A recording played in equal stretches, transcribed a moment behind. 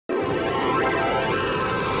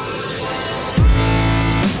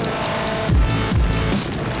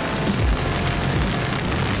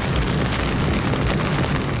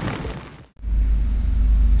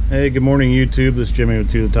Hey, good morning YouTube. This is Jimmy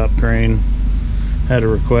with To The Top Crane. Had a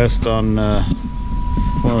request on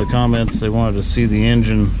one of the comments. They wanted to see the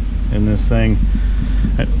engine in this thing.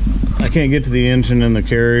 I can't get to the engine in the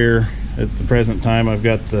carrier at the present time. I've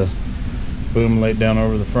got the boom laid down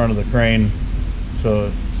over the front of the crane, so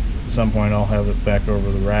at some point I'll have it back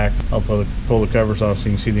over the rack. I'll pull the covers off so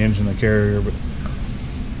you can see the engine in the carrier. But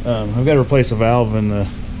I've got to replace a valve in the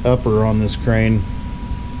upper on this crane,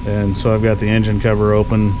 and so I've got the engine cover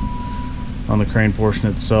open on the crane portion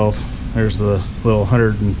itself. There's the little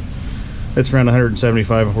it's around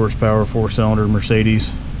 175 horsepower 4-cylinder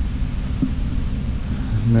Mercedes,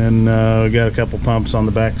 and then we got a couple pumps on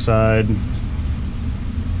the back side.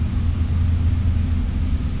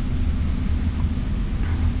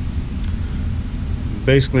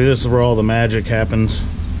 Basically, this is where all the magic happens.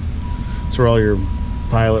 It's where all your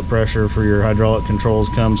pilot pressure for your hydraulic controls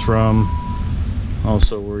comes from.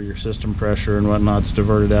 Also where your system pressure and whatnot's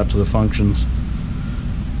diverted out to the functions.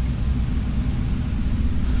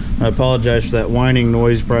 I apologize for that whining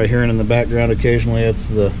noise you're probably hearing in the background occasionally. It's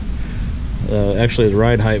the actually the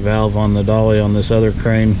ride height valve on the dolly on this other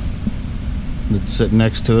crane that's sitting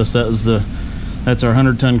next to us. That's our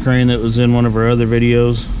 100-ton crane that was in one of our other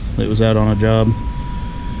videos that was out on a job.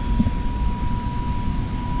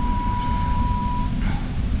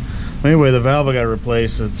 Anyway, the valve I got to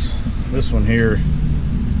replace, it's this one here.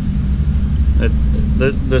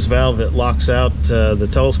 This valve, it locks out the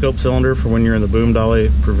telescope cylinder for when you're in the boom dolly.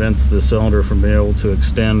 It prevents the cylinder from being able to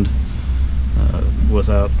extend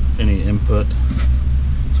without any input.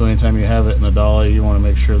 So anytime you have it in the dolly, you want to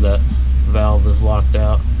make sure that valve is locked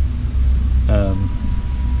out.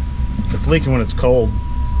 It's leaking when it's cold.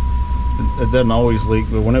 It doesn't always leak,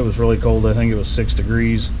 but when it was really cold, I think it was 6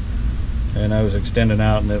 degrees. And I was extending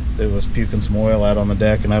out, and it was puking some oil out on the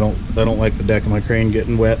deck, and I don't like the deck of my crane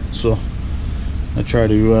getting wet, so I try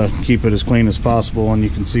to keep it as clean as possible. And you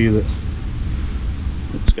can see that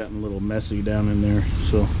it's gotten a little messy down in there,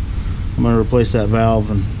 so I'm going to replace that valve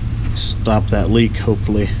and stop that leak,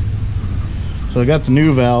 hopefully. So I got the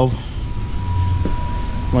new valve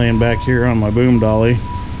laying back here on my boom dolly.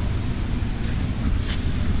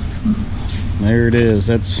 There it is.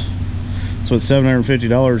 That's what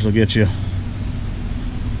 $750 will get you.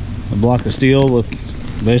 A block of steel with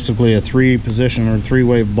basically a 3-position or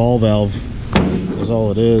 3-wave ball valve is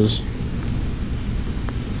all it is.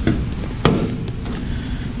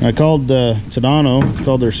 I called Tadano,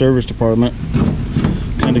 called their service department,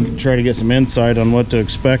 kind of try to get some insight on what to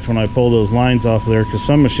expect when I pull those lines off there, because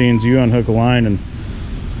some machines you unhook a line and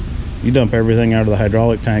you dump everything out of the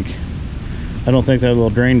hydraulic tank. I don't think that little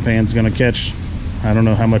drain pan's going to catch, I don't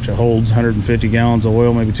know how much it holds, 150 gallons of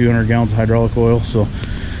oil, maybe 200 gallons of hydraulic oil. So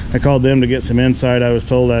I called them to get some insight. I was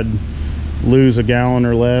told I'd lose a gallon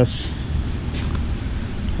or less.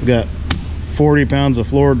 I've got 40 pounds of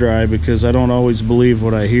floor dry because I don't always believe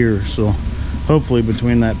what I hear. So hopefully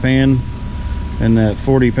between that pan and that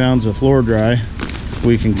 40 pounds of floor dry,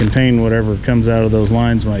 we can contain whatever comes out of those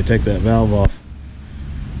lines when I take that valve off.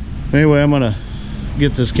 Anyway, I'm gonna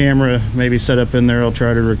get this camera maybe set up in there. I'll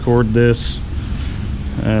try to record this.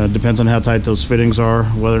 Depends on how tight those fittings are,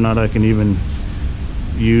 whether or not I can even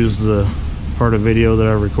use the part of video that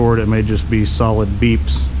I record. It may just be solid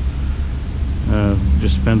beeps.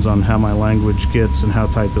 Just depends on how my language gets and how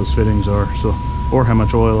tight those fittings are, so, or how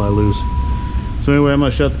much oil I lose. So anyway, I'm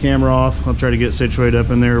gonna shut the camera off. I'll try to get situated up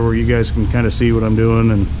in there where you guys can kind of see what I'm doing,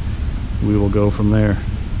 and we will go from there.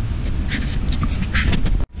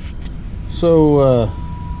 So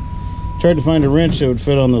tried to find a wrench that would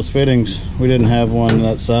fit on those fittings. We didn't have one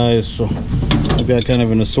that size, so I've got kind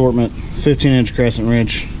of an assortment. 15-inch crescent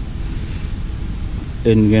wrench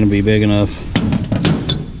isn't going to be big enough.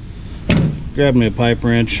 Grab me a pipe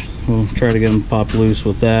wrench. We'll try to get them popped loose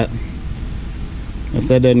with that. If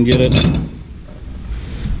that doesn't get it,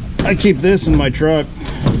 I keep this in my truck.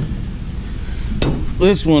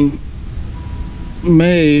 This one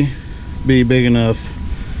may be big enough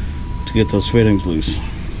to get those fittings loose.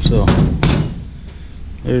 So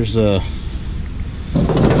there's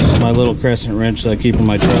my little crescent wrench that I keep in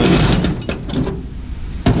my truck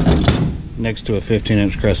next to a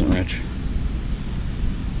 15-inch crescent wrench.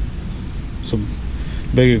 So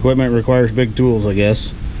big equipment requires big tools, I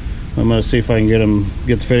guess. I'm gonna see if I can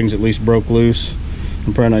get the fittings at least broke loose.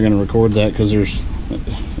 I'm probably not gonna record that because there's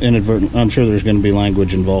inadvertent, I'm sure there's gonna be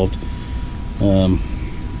language involved.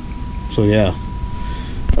 So yeah,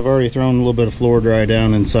 I've already thrown a little bit of floor dry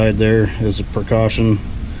down inside there as a precaution.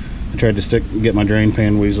 I tried to get my drain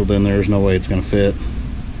pan weaseled in there. There's no way it's going to fit.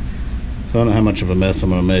 So I don't know how much of a mess I'm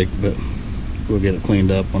going to make, but we'll get it cleaned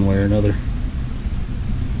up one way or another.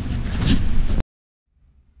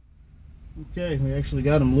 Okay, we actually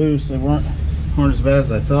got them loose. They weren't as bad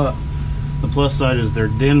as I thought. The plus side is they're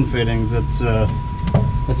DIN fittings. That's a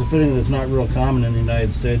fitting that's not real common in the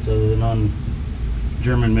United States other than on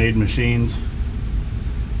German-made machines.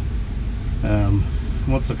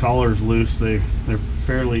 Once the collar's loose, they're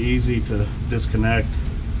fairly easy to disconnect.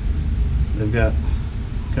 They've got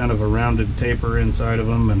kind of a rounded taper inside of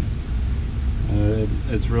them, and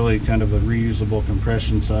it's really kind of a reusable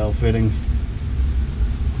compression style fitting.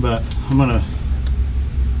 But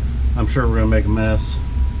I'm sure we're gonna make a mess.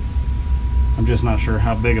 I'm just not sure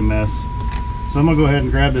how big a mess. So I'm gonna go ahead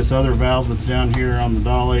and grab this other valve that's down here on the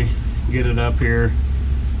dolly, get it up here.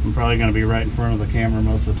 I'm probably gonna be right in front of the camera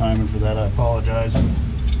most of the time, and for that I apologize.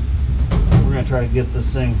 We're gonna try to get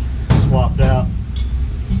this thing swapped out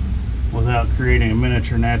without creating a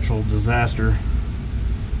miniature natural disaster.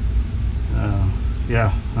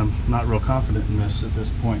 Yeah, I'm not real confident in this at this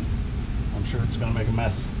point. I'm sure it's gonna make a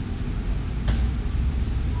mess.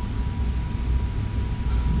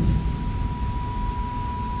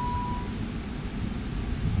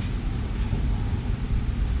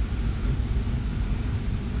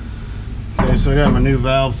 Okay, so I got my new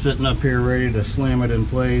valve sitting up here ready to slam it in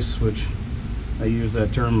place, which I use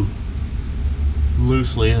that term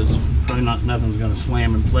loosely. It's probably nothing's gonna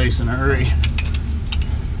slam in place in a hurry.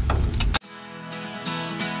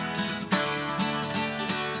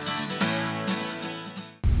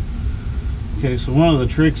 Okay, so one of the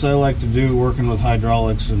tricks I like to do working with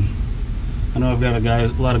hydraulics, and I know I've got a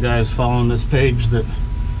lot of guys following this page that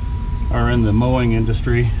are in the mowing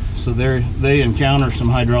industry, so they encounter some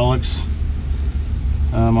hydraulics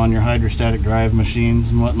on your hydrostatic drive machines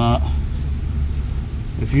and whatnot.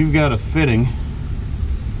 If you've got a fitting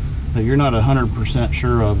that you're not 100%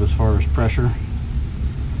 sure of as far as pressure,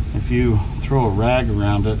 if you throw a rag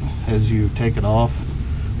around it as you take it off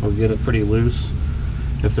or get it pretty loose,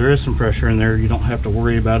 if there is some pressure in there, you don't have to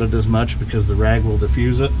worry about it as much because the rag will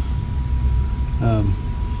diffuse it.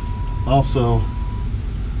 Also,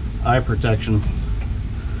 eye protection.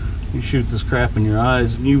 You shoot this crap in your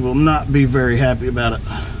eyes and you will not be very happy about it.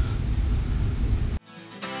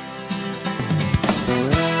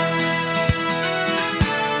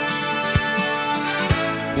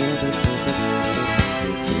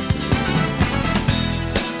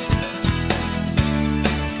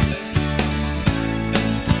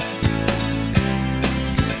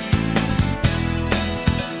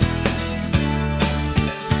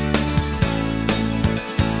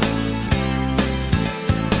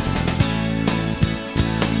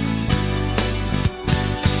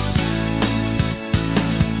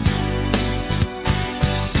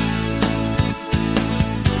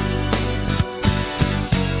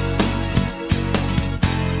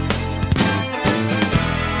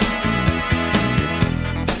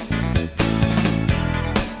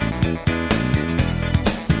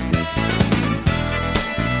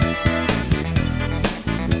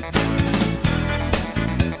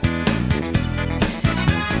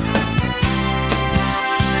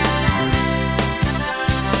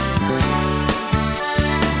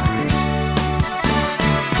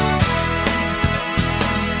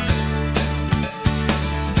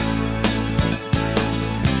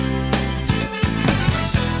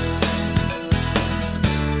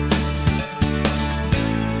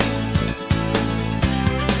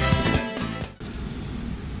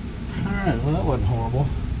 Alright, well that wasn't horrible.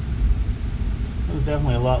 It was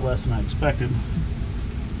definitely a lot less than I expected.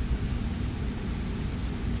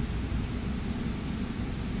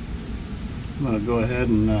 I'm going to go ahead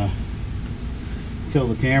and kill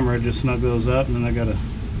the camera. It just snug goes up, and then I got to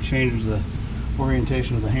change the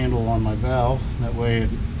orientation of the handle on my valve. That way it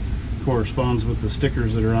corresponds with the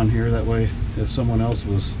stickers that are on here. That way if someone else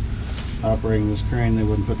was operating this crane, they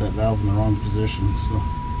wouldn't put that valve in the wrong position. So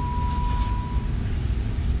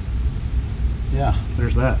yeah,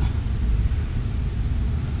 there's that.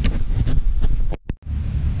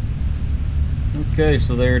 Okay,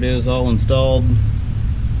 so there it is, all installed.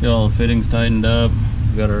 Got all the fittings tightened up.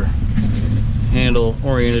 We've got our handle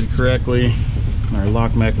oriented correctly. Our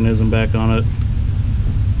lock mechanism back on it.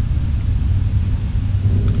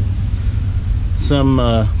 Some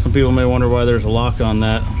people may wonder why there's a lock on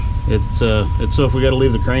that. It's so if we got to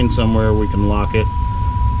leave the crane somewhere, we can lock it.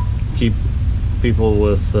 Keep people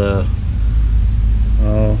with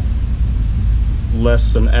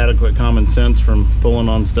less than adequate common sense from pulling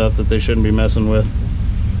on stuff that they shouldn't be messing with.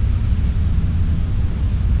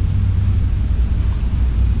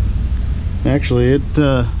 Actually, it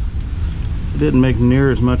didn't make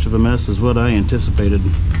near as much of a mess as what I anticipated.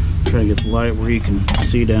 Try to get the light where you can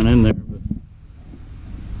see down in there.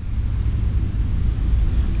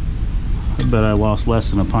 But bet I lost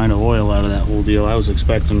less than a pint of oil out of that whole deal. I was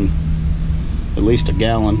expecting at least a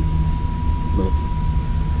gallon, but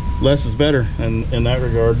less is better in that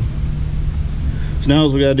regard. So now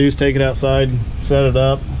all we gotta do is take it outside, set it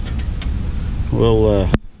up. We'll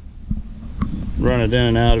run it in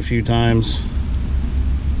and out a few times,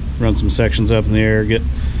 run some sections up in the air, get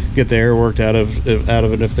the air worked out of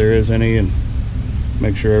it if there is any, and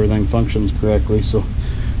make sure everything functions correctly. So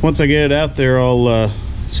once I get it out there, I'll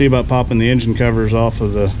see about popping the engine covers off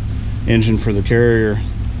of the engine for the Carrier,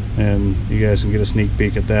 and you guys can get a sneak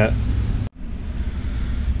peek at that.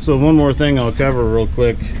 So one more thing I'll cover real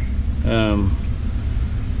quick.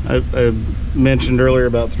 I mentioned earlier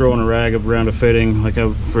about throwing a rag around a fitting. Like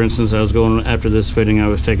for instance, I was going after this fitting, I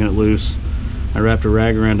was taking it loose. I wrapped a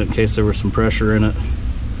rag around it in case there was some pressure in it.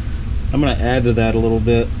 I'm going to add to that a little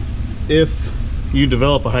bit. If you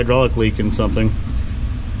develop a hydraulic leak in something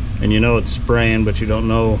and you know it's spraying but you don't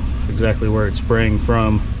know exactly where it's spraying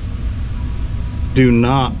from, do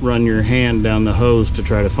not run your hand down the hose to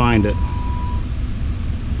try to find it.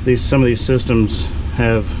 Some of these systems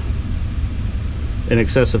have in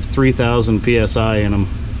excess of 3,000 psi in them.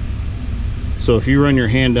 So if you run your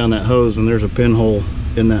hand down that hose and there's a pinhole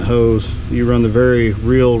in that hose, you run the very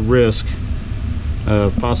real risk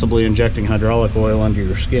of possibly injecting hydraulic oil under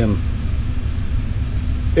your skin.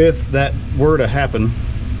 If that were to happen,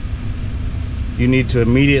 you need to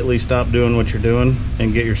immediately stop doing what you're doing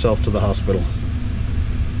and get yourself to the hospital.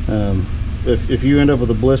 If you end up with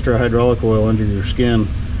a blister of hydraulic oil under your skin,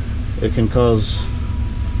 it can cause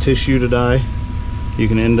tissue to die. You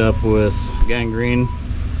can end up with gangrene.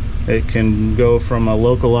 It can go from a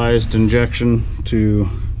localized injection to,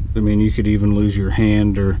 I mean, you could even lose your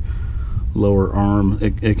hand or lower arm.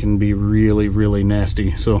 It can be really, really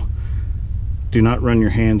nasty. So do not run your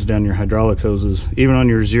hands down your hydraulic hoses, even on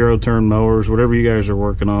your zero-turn mowers, whatever you guys are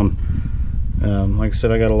working on. Like I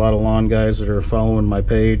said, I got a lot of lawn guys that are following my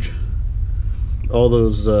page. All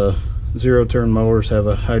those zero-turn mowers have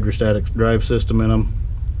a hydrostatic drive system in them.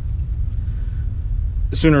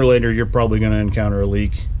 Sooner or later, you're probably going to encounter a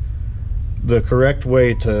leak. The correct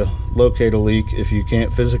way to locate a leak, if you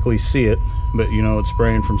can't physically see it, but you know it's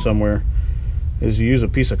spraying from somewhere, is you use a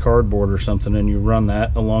piece of cardboard or something and you run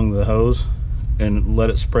that along the hose and let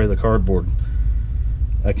it spray the cardboard.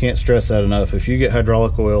 I can't stress that enough. If you get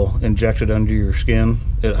hydraulic oil injected under your skin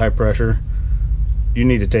at high pressure, you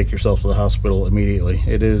need to take yourself to the hospital immediately.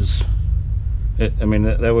 I mean,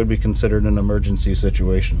 that would be considered an emergency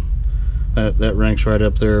situation. That ranks right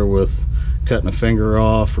up there with cutting a finger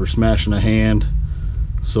off or smashing a hand.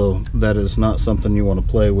 So that is not something you want to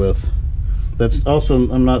play with. That's also,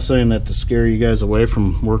 I'm not saying that to scare you guys away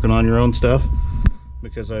from working on your own stuff,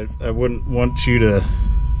 because I wouldn't want you to,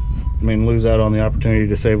 I mean, lose out on the opportunity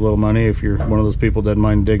to save a little money if you're one of those people that doesn't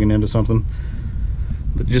mind digging into something.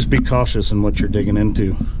 But just be cautious in what you're digging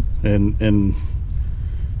into. And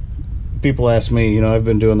people ask me, you know, I've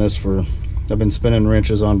been spinning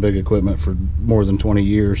wrenches on big equipment for more than 20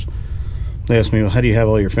 years. They ask me, well, how do you have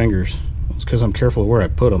all your fingers? It's because I'm careful where I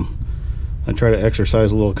put them. I try to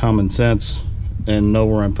exercise a little common sense and know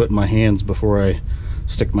where I'm putting my hands before I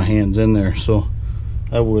stick my hands in there. So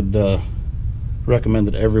I would recommend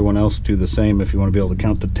that everyone else do the same if you want to be able to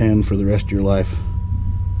count to 10 for the rest of your life.